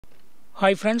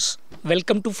Hi friends,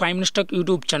 welcome to 5 Minutes Tech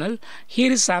YouTube channel.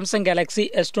 Here is Samsung Galaxy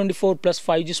S24 Plus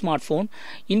 5G smartphone.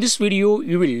 In this video,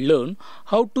 you will learn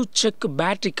how to check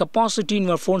battery capacity in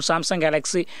your phone Samsung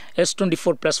Galaxy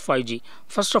S24 Plus 5G.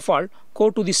 First of all, go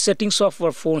to the settings of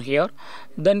your phone here.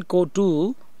 Then go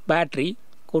to battery,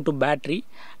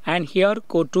 and here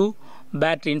go to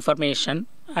battery information.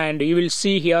 And you will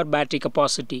see here battery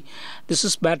capacity. This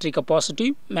is battery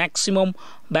capacity. Maximum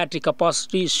battery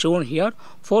capacity is shown here.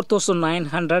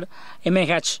 4900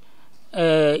 mAh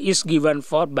is given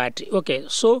for battery. Okay,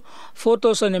 so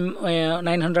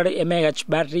 4900 mAh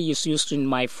battery is used in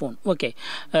my phone. Okay,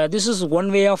 this is one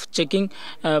way of checking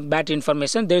battery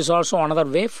information. There is also another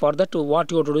way. For that, what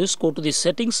you have to do is go to the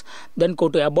settings, then go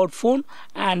to about phone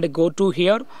and go to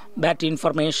here battery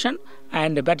information,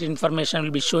 and the battery information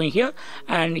will be showing here,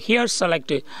 and here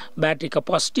select battery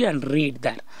capacity and read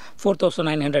that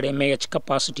 4900 mAh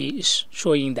capacity is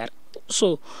showing there.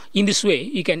 So in this way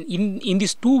you can in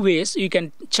these two ways you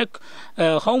can check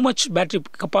how much battery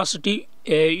capacity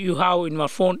you have in your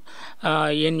phone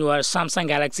in your Samsung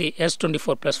Galaxy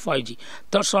S24 Plus 5G.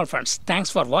 That's all friends. Thanks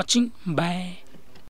for watching. Bye.